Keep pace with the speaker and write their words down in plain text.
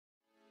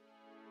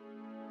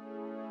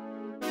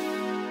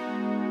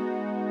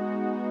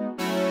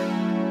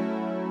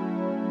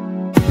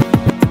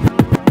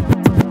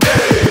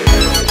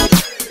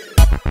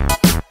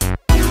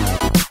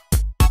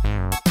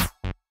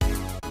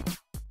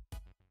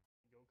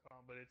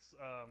it's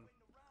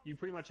you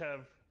pretty much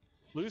have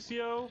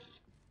Lucio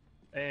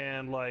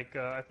and like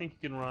I think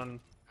you can run.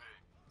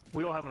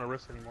 We don't have an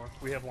Orisa anymore.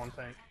 We have one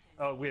tank.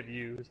 Oh, we have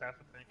you, who's half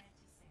a tank.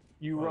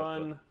 You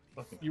run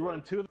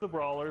two of the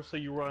brawlers, so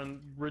you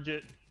run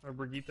Bridget or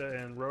Brigitte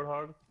and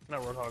Roadhog.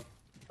 Not Roadhog.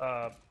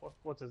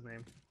 What's his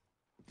name?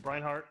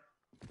 Reinhardt.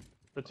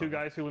 The two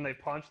guys who, when they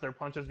punch, their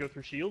punches go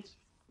through shields.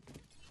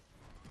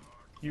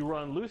 You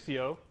run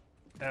Lucio,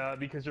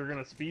 because you're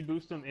gonna speed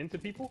boost him into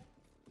people,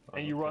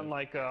 and you run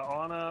like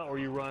Ana, or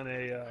you run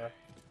a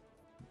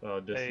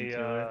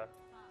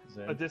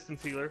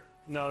distance healer.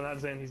 No, not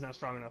Zen. He's not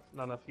strong enough.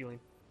 Not enough healing.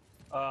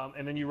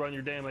 And then you run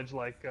your damage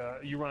like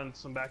you run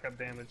some backup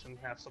damage and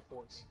have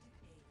supports.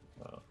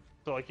 Oh.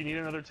 So like you need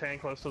another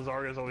tank. So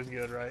Zarya's always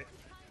good, right?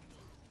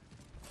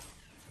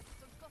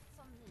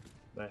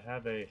 I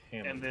have a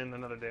Hammond. And then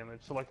another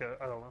damage. So like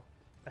I don't know,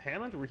 a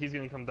Hammond, where he's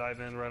gonna come dive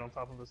in right on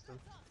top of us too.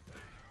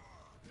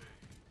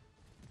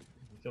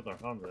 He killed our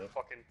Hanzo.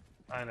 Fucking,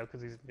 I know,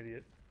 because he's an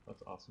idiot.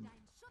 That's awesome.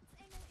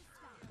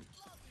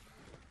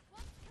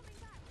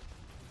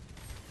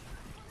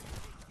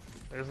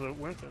 There's the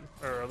Winston,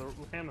 or the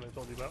Hammond I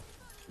told you about.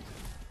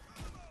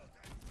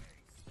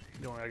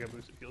 I got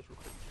boosted heals real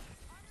quick.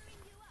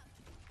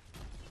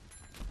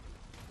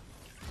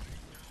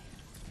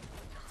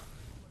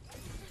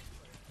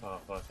 Oh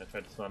fuck, I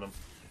tried to stun him.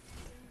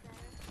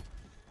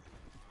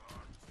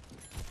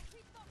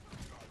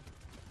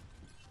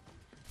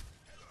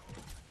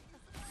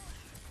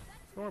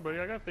 Don't worry, buddy,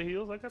 I got the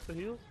heals,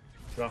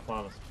 Drop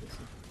on us,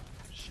 pussy.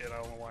 Shit,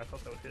 I don't know why I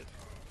thought that would hit.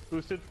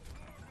 Boosted.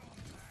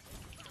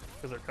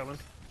 Because they're coming.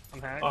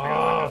 I'm hacked.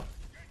 Oh!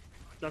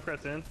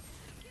 Junkrat's in.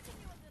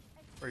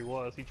 Or he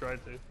was, he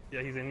tried to.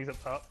 Yeah, he's in, he's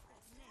up top.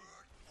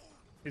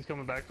 He's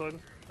coming backside.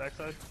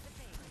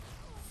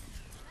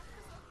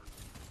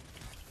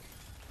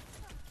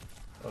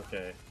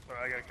 Okay.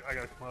 Alright, I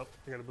gotta come up.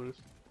 I gotta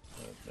boost.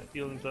 Okay.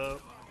 Healing's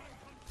up.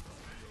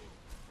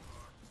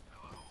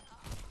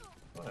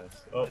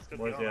 Nice. Oh, Nice,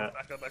 where's he at?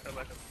 Back up.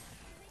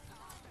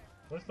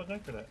 Where's the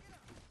Junkrat at?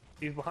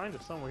 He's behind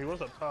us somewhere. He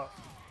was up top.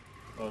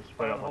 Oh, it's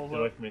right up. Get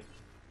away from me.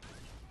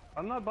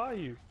 I'm not by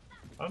you.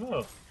 I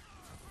know.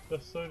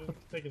 Just so to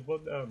take his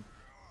blood down.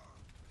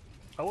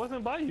 I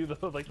wasn't by you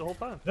though, like the whole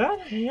time.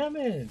 That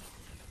Hammond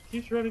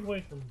keeps running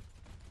away from me.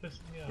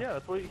 Pissing me off. Yeah,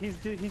 that's what he's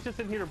just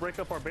in here to break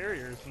up our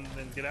barriers and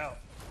then get out.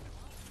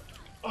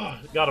 Oh,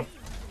 got him.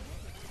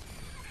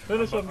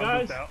 Finish him,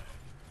 guys.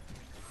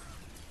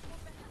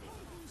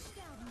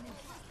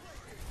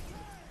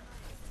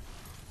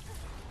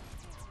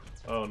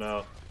 Oh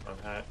no, I'm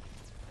hacked.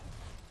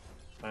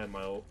 I have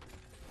my ult.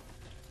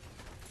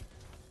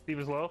 Steve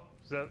is low.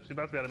 She's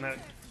about to be out of net.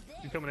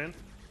 She's coming in.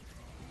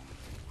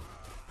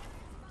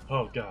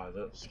 Oh god,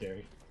 that was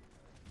scary.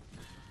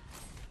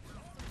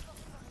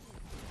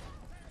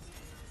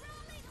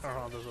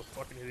 Oh, there's a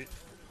fucking idiot.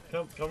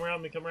 Come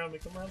around me.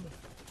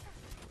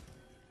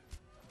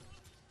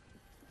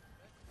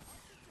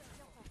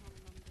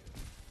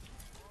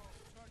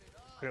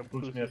 I got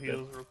boosted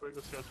heals real quick.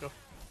 Let's go.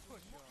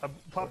 I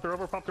popped her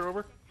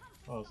over.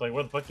 Oh, it's like,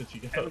 where the fuck did she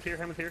go?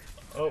 Hammond's here.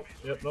 Oh,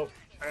 yep, nope.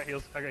 I got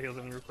heals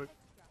in real quick.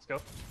 Let's go.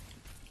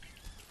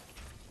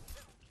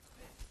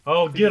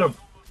 Oh, get him!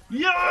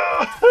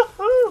 Yeah!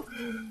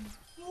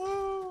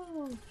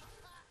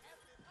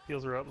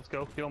 Heals are up. Let's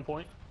go. Get on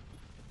point.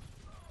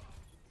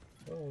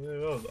 Oh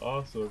man, that was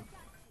awesome.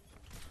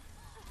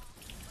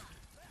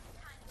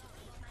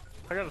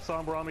 I got a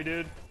Sombra on me,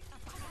 dude.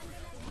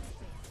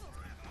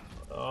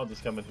 I'll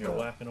just come in here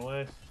laughing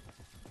away.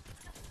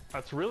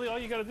 That's really all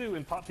you gotta do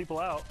and pop people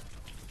out.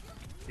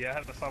 Yeah, I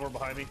have the Sombra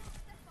behind me.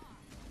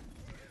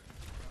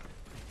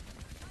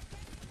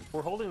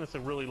 We're holding this a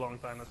really long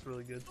time. That's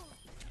really good.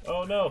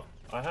 Oh no,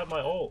 I have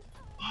my ult.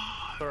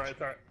 It's alright.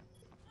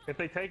 If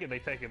they take it, they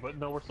take it. But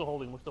no, we're still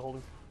holding.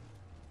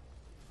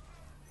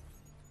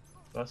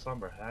 That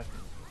Sombra hacking.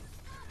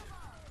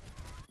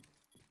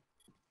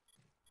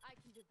 I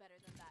can do better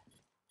than that.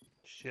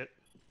 Shit.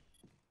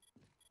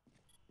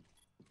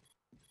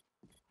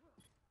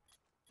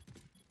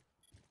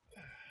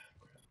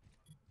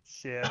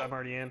 Shit, I'm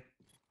already in.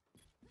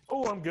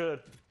 Oh, I'm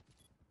good.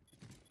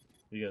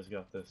 You guys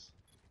got this.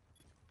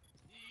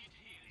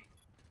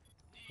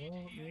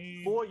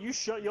 Boy, you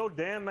shut your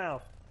damn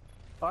mouth.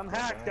 I'm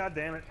hacked, god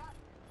damn it.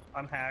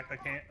 I'm hacked, I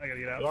gotta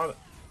get out. Got it.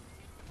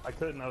 I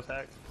couldn't, I was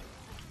hacked.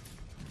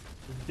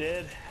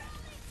 Dead.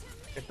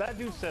 If that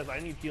dude says I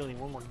need healing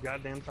one more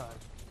goddamn time.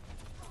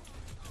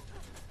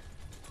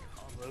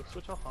 Hanzo,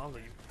 switch off Hanzo,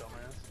 you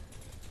dumbass.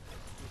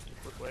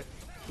 Quick way.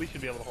 We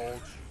should be able to hold.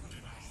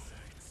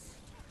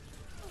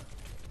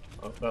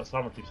 Oh, that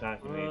Sombra keeps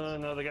hacking me.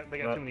 No, they got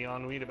too many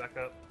on. We need to back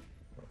up.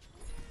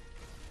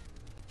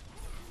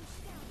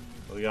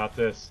 We got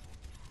this.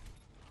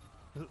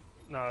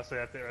 No, I say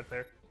right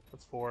there.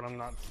 That's forward. I'm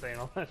not staying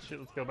on that shit.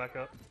 Let's go back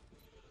up.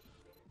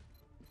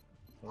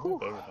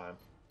 Overtime.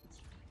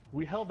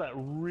 We held that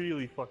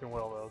really fucking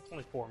well though. It's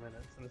only 4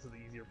 minutes, and this is the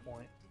easier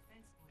point.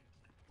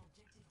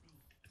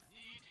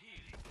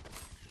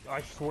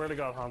 I swear to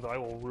God, Hanzo, I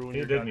will ruin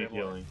your goddamn life. He did need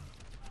healing.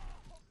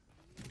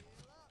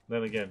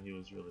 Then again, he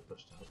was really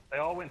pushed out. They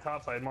all went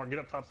topside. Mark, get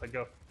up topside.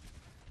 Go.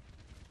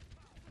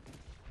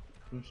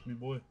 Boost me,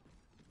 boy.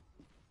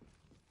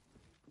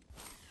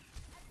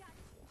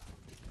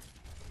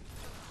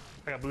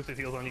 I got boosted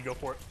heals on you. Go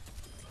for it.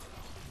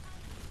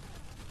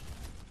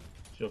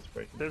 Shield's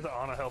breaking. There's an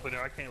Ana helping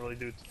there. I can't really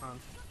do a ton.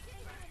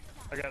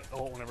 I got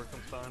ult whenever it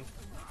comes time.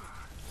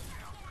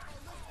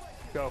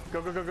 Go,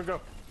 go, go, go, go,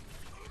 go.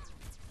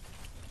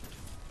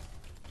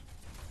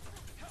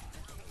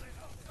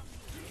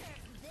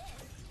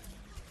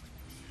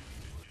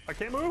 I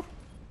can't move.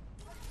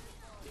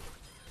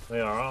 They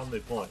are on the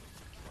point.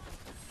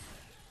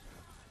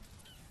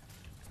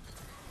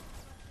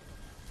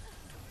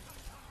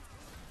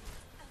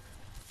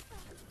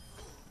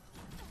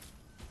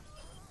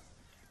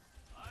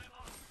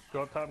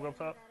 Go up top, go up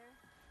top.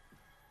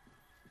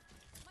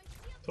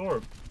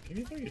 Torb, can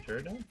you throw your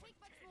turret down?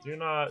 Do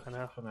not I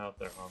know. come out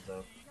there,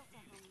 Hanzo.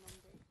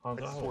 I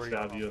Hanzo, I will swear to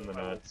stab God, you in the I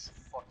will nuts.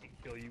 fucking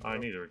kill you, bro. I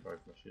need to recharge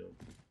my shield.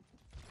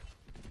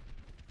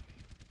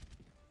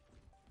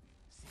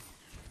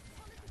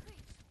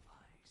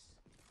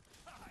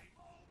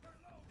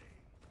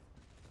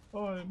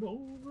 I'm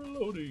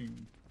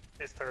overloading.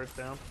 His turret's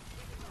down.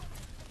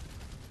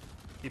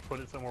 He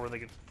put it somewhere where they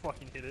can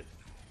fucking hit it.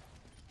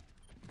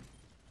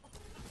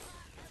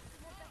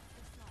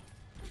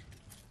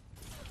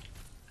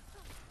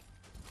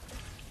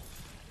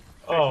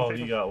 Oh, chase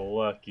you him. got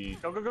lucky.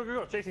 Go, go, go, go,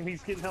 go. Chase him.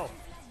 He's getting help.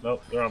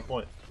 Nope, they're on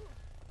point.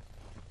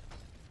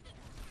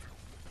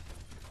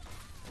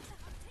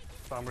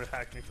 Sombra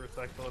hacked me for a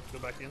sec, so let's go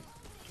back in.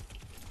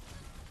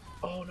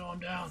 Oh no, I'm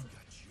down.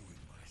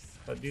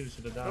 That dude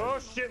should have died. Oh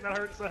shit, that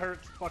hurts, that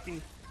hurts.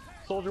 Fucking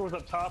soldier was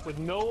up top with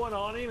no one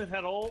on him and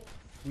had ult.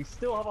 We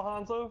still have a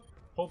Hanzo.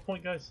 Hold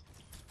point, guys.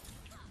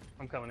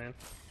 I'm coming in.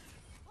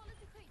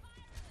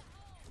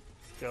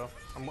 Go.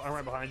 I'm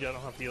right behind you. I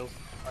don't have heals.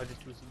 I just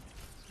boosted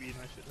speed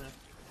and I shouldn't have.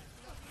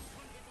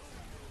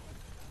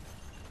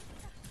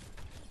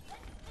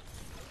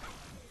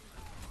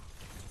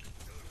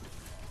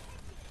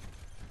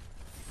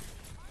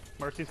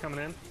 Mercy's coming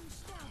in.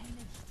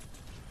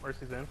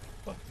 Mercy's in.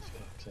 Fuck this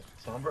guy.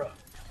 Sombra.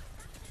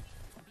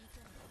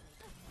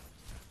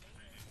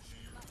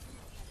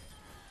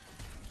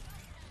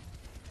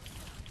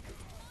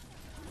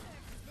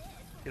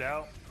 Get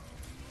out.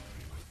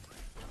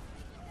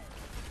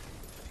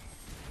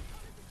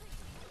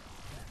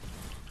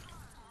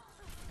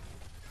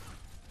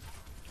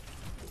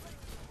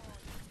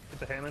 Get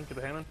the Hammond, get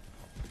the Hammond.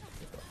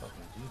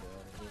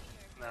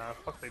 Nah,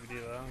 fuck Baby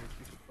Diva. I don't give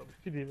a shit about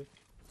Baby Diva.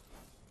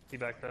 He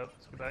backed up.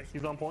 Let's go back.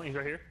 He's on point. He's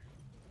right here.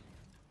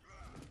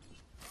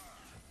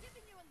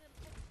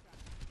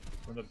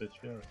 Where'd that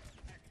bitch go?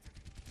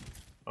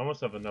 I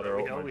almost have another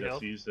ult and I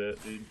just used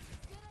it, dude.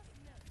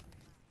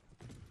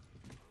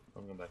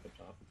 I'm going back up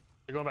top.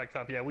 You're going back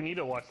top. Yeah, we need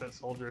to watch that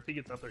soldier. If he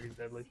gets up there, he's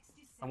deadly.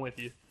 I'm with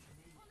you.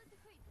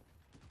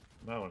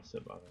 I want to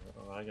sit by that.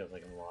 Oh, I guess I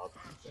can lob.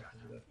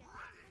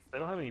 They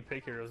don't have any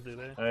pick heroes, do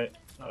they? Hey,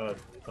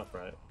 top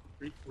right.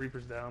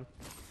 Reaper's down.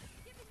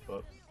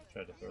 But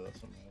tried to throw that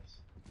somewhere else.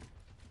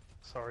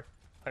 Sorry.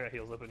 I got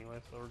heals up anyway,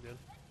 so we're good.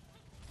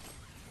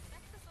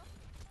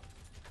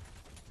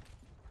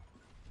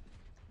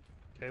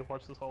 Okay,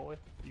 watch this hallway.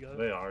 You got it?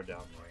 They are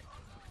down there.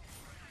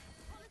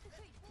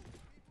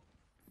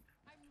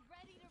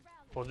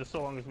 Well, just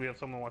so long as we have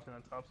someone watching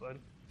that top side.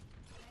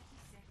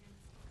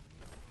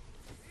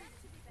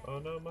 Oh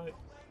no, Mike.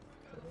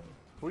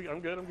 I'm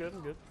good, I'm good,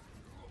 I'm good.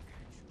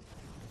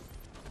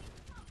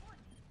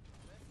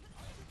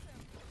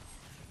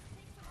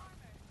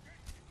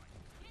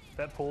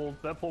 That pulled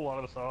a lot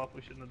of us off.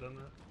 We shouldn't have done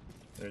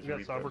that. There's We got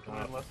Reaper Sombra up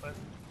coming in top. left side.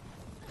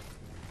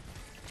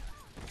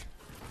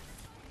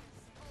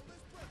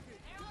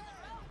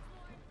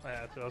 I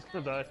had to. I was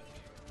gonna die.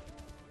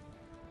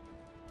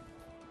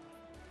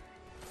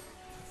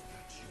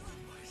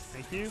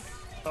 Thank you.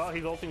 Oh,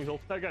 he's ulting. He's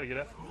ulting. I gotta get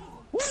out.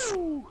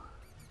 Woo!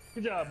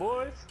 Good job,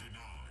 boys.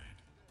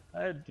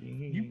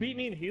 You beat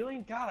me in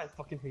healing? God, I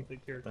fucking hate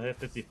that character. I have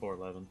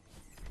 54-11.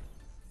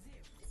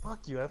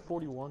 Fuck you. I have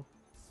 41.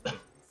 God,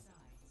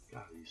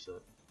 you suck.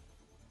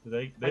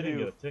 They didn't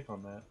get a tick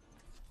on that.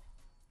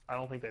 I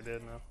don't think they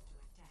did, no.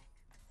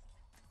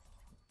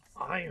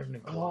 Iron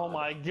and Oh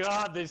my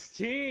god, this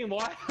team!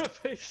 Why have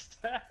they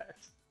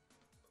stacked?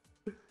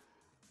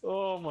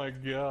 Oh my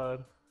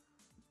god.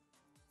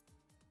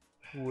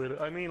 Widow.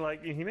 I mean,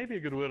 like, he may be a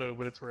good Widow,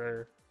 but it's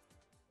rare.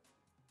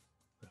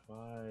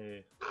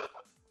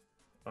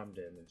 I'm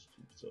damaged,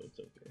 so it's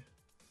okay.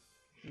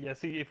 Yeah,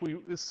 see,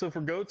 so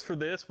for goats for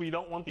this, we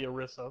don't want the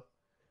Orisa.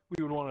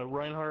 We would want a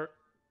Reinhardt.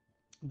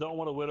 Don't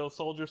want a Widow.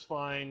 Soldier's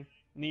fine.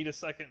 Need a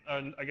second,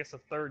 I guess a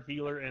third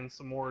healer and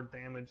some more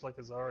damage like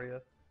a Zarya.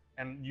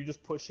 And you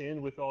just push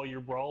in with all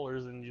your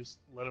brawlers and just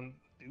let them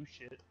do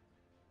shit.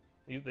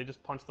 They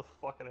just punch the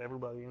fuck out of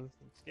everybody in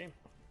this game.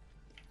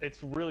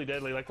 It's really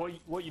deadly. Like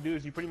what you do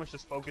is you pretty much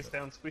just focus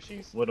down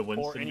squishies Would a or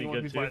Winston be anyone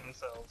good who's too? by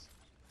themselves.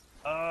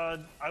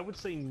 I would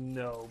say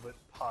no, but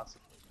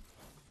possibly.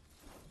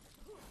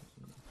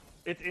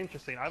 It's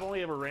interesting. I've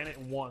only ever ran it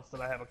once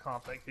that I have a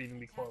comp that could even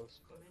be close.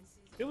 But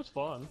it was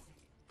fun.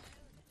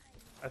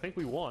 I think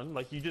we won.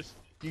 Like you just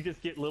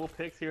get little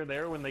picks here and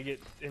there when they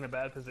get in a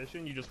bad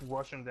position. You just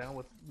rush them down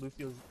with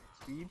Lucio's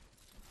speed,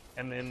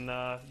 and then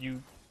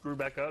you grew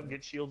back up,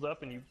 get shields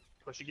up, and you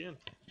push again.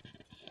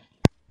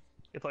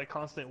 It's like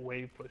constant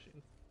wave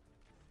pushing.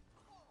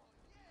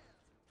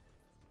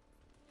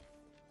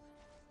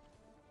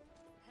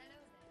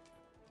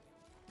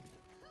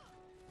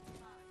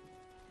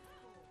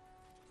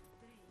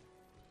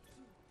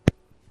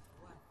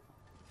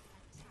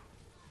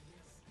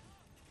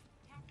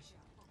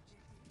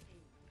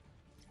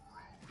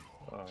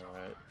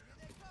 Alright.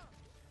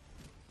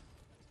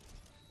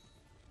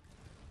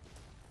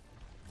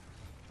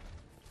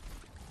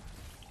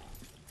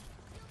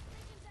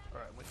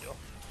 Alright, I'm with y'all.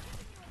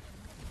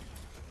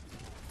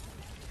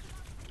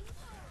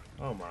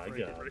 Oh my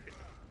Break it, god. break it.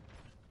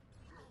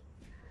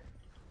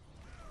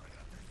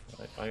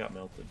 I got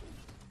melted.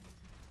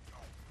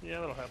 Yeah,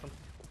 that'll happen.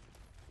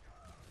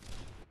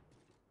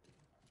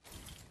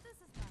 This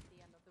is not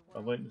the end of the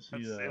I'm world. waiting to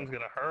see That Sim's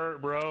gonna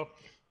hurt, bro.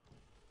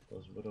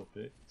 those widow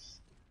picks.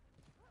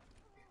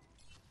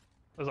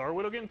 Is our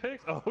Widow getting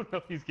picked? Oh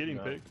no, he's getting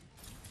No. picked.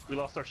 We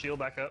lost our shield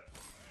back up.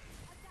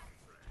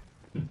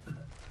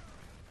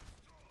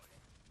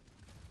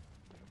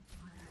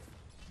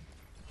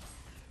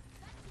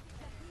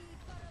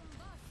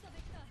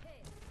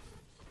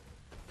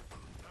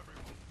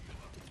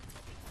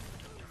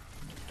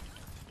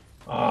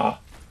 Ah!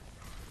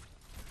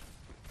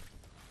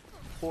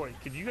 Boy,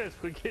 could you guys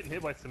quit getting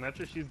hit by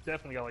Symmetra? She's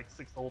definitely got like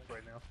 6 ults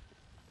right now.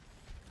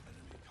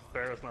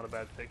 Pharaoh's not a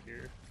bad pick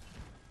here.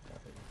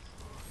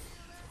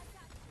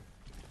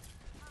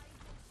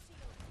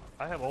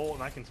 I have ult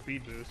and I can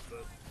speed boost,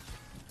 but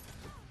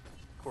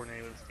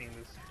coordinating with this team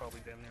is probably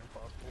damn near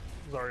impossible.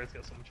 Zarya's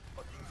got so much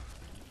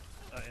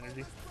fucking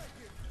energy.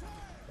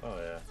 Oh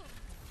yeah.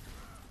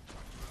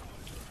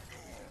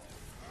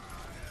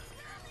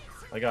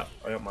 I got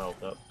my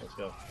ult up. Let's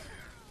go.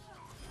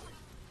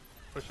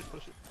 Push it,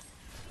 push it.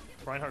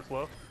 Reinhardt's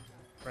low.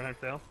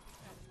 Reinhardt's down.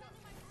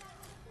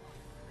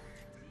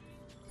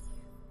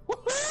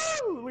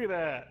 Woohoo! Look at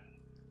that!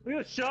 Look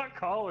at the shot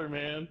caller,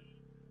 man.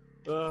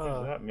 Is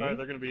that me? Alright,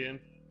 they're gonna be in.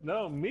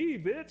 No, me,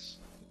 bitch!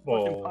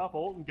 Whoa. Fucking pop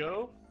ult and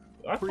go.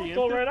 I fucked Preemptive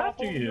all right pop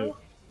after ult and you. go.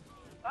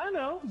 I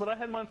know, but I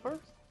had mine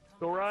first.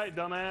 Go right,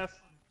 dumbass.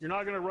 You're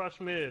not gonna rush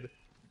mid.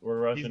 We're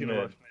rushing He's gonna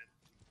mid. rush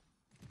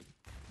mid.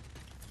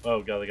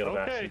 Oh god, they got a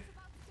Okay. Bastion.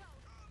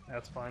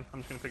 That's fine.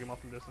 I'm just gonna pick him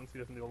up from distance. He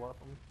doesn't do a lot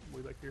from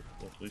way back here.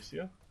 With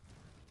Lucio?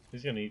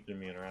 He's gonna eat through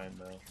me and Ryan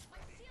though.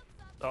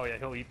 Oh yeah,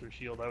 he'll eat through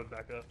shield. I would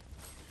back up.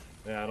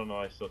 Yeah, I don't know.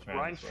 I still trying.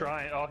 Ryan's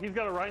trying. Oh, he's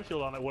got a Ryan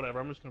shield on it. Whatever.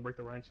 I'm just gonna break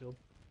the Ryan shield.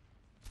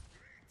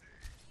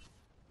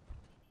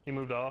 He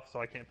moved off,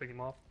 so I can't pick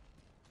him off.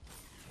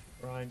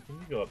 Ryan, can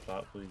you go up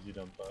top, please? You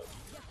dumb fuck.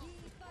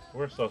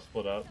 We're so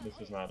split up. This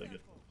is not a good.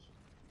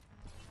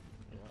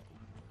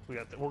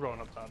 We're going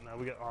up top now.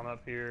 We got on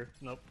up here.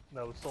 Nope,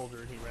 that was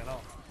Soldier and he ran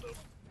off. So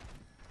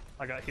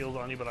I got heals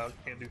on you, but I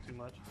can't do too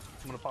much.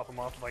 I'm gonna pop him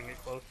off if I can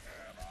get close.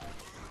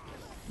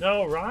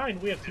 No, Ryan,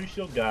 we have 2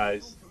 shield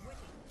guys,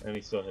 and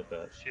he still hit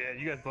that. Shit,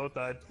 you guys both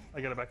died.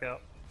 I gotta back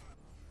out.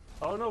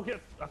 Oh no,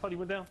 I thought he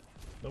went down.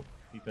 Nope,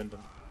 he pinned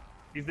him.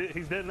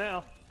 He's dead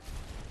now.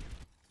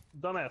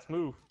 Dumbass,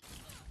 move.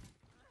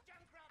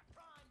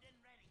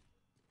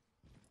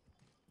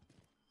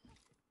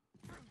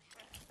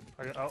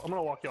 I'm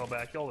gonna walk y'all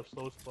back. Y'all are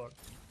slow as fuck.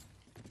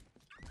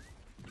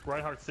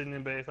 Reinhardt's sitting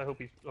in base. I hope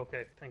he's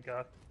okay. Thank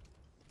God.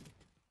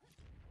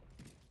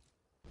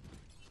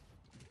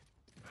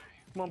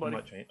 Come on,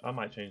 buddy. I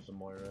might change the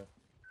Moira.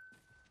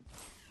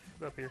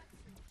 Get up here.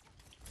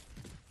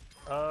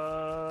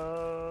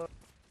 I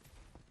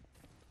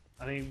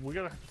mean, we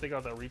gotta have to take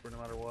out that Reaper no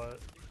matter what.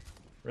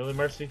 Really,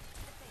 Mercy?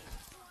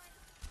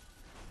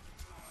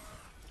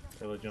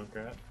 Really,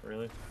 Junkrat?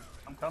 Really?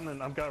 I'm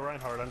coming. I've got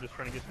Reinhardt. I'm just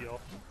trying to get to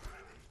y'all.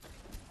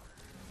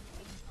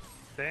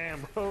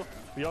 Damn, bro.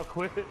 Y'all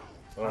quit.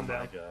 Oh I'm my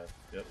down. god.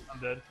 Yep. I'm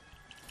dead.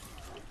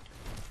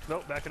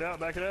 Nope, back it out,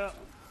 back it out.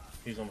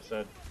 He's almost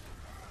dead.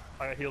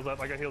 I got heals up,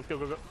 I got heals, go,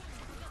 go, go.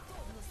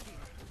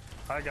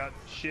 I got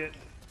shit.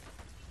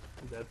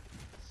 I'm dead.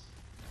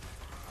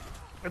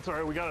 It's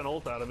alright, we got an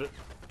ult out of it.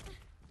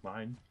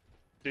 Mine.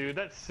 Dude,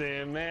 that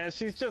Sim, man,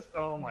 she's just,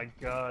 oh my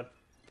god.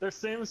 Their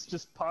Sim's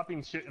just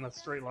popping shit in a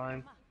straight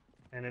line.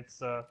 And it's,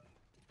 come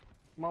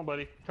on,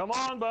 buddy. Come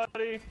on,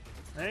 buddy!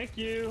 Thank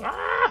you!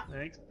 Ah!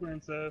 Thanks,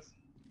 princess.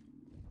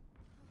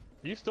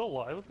 Are you still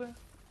alive with that?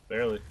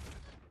 Barely.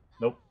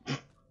 Nope.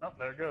 Oh,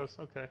 there it goes,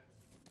 okay.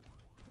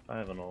 I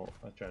have an ult.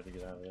 I tried to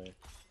get out of there.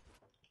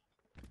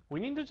 We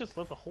need to just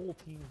let the whole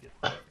team get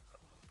fucking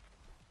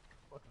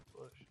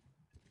push.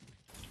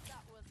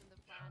 That wasn't the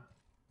plan.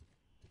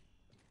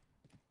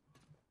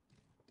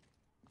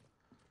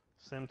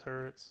 Sim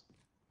turrets.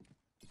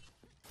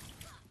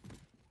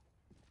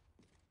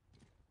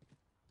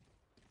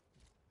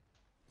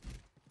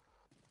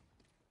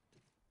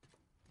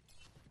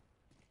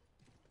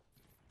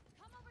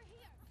 Come over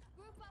here.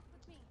 Group up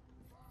with me.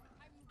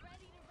 I'm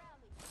ready to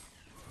rally.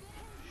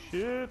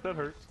 shit, that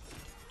hurts.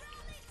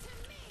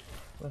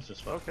 Let's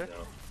just fucking Okay.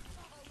 go.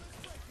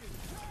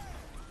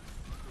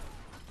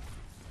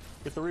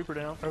 Get the Reaper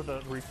down, or the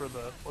Reaper,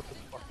 what's this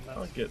fucking I'm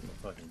mess? getting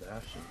the fucking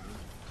Bastion, dude.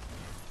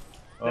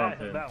 Oh, I'm That,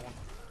 pinned. that one.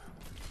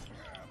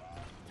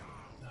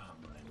 Oh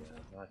my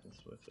god, I can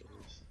switch at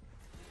least.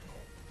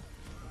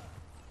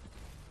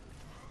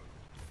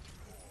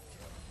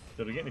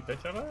 Did we get any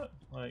picks out of that?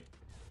 Like,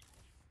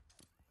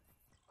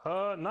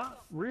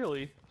 Not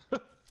really.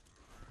 Thank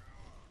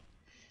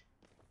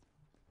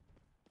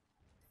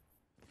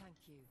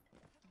you.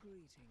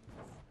 Greetings.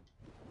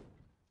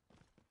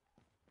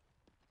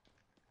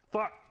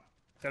 Fuck!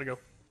 Gotta go.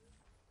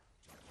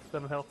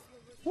 7 health.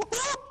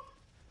 Woohoo!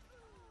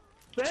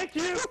 Thank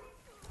you!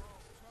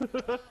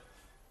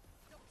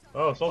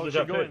 oh, soldier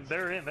shit, got go in. picked.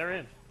 They're in, they're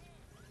in.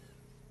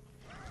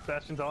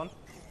 Bastion's on.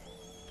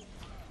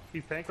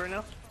 He's tank right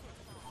now.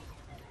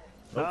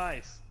 Nope.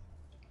 Nice.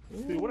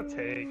 Dude, what a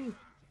take.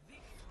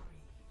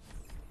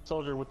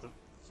 Soldier with the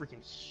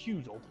freaking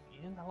huge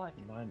ultimate, man. I like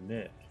it. My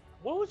nick.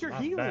 What was your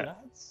Not healing? bad. I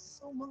had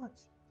so much.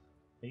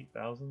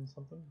 8,000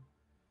 something?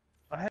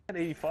 I had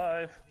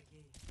 85.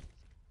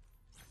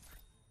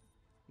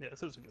 Yeah,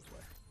 this is a good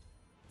play.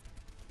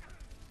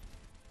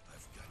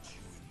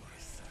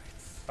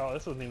 Oh,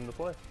 this wasn't even the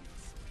play.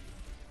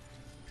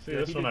 See, Yeah,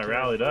 this he one did I two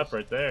rallied up first.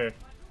 right there.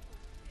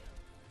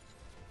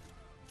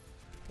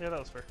 Yeah, that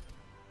was fair.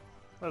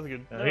 That was a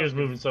good. Yeah, that he was good.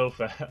 moving so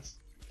fast.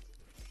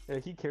 Yeah,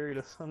 he carried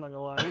us. I'm not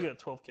gonna lie. We got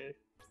 12k.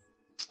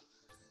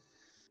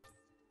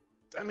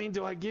 I mean,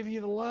 do I give you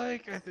the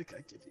like? I think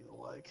I give you the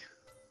like.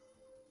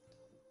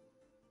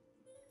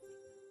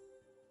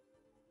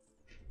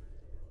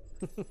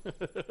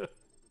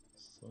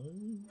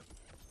 Son.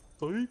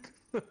 Like.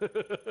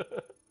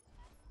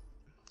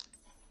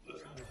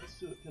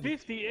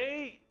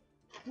 58.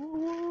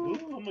 Woo-hoo.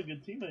 Ooh, I'm a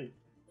good teammate.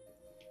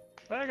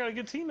 I got a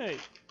good teammate.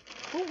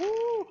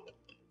 Woo-hoo.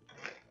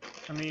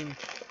 I mean,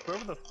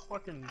 whoever the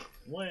fucking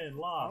Win,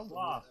 loss, Oh,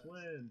 loss,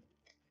 win.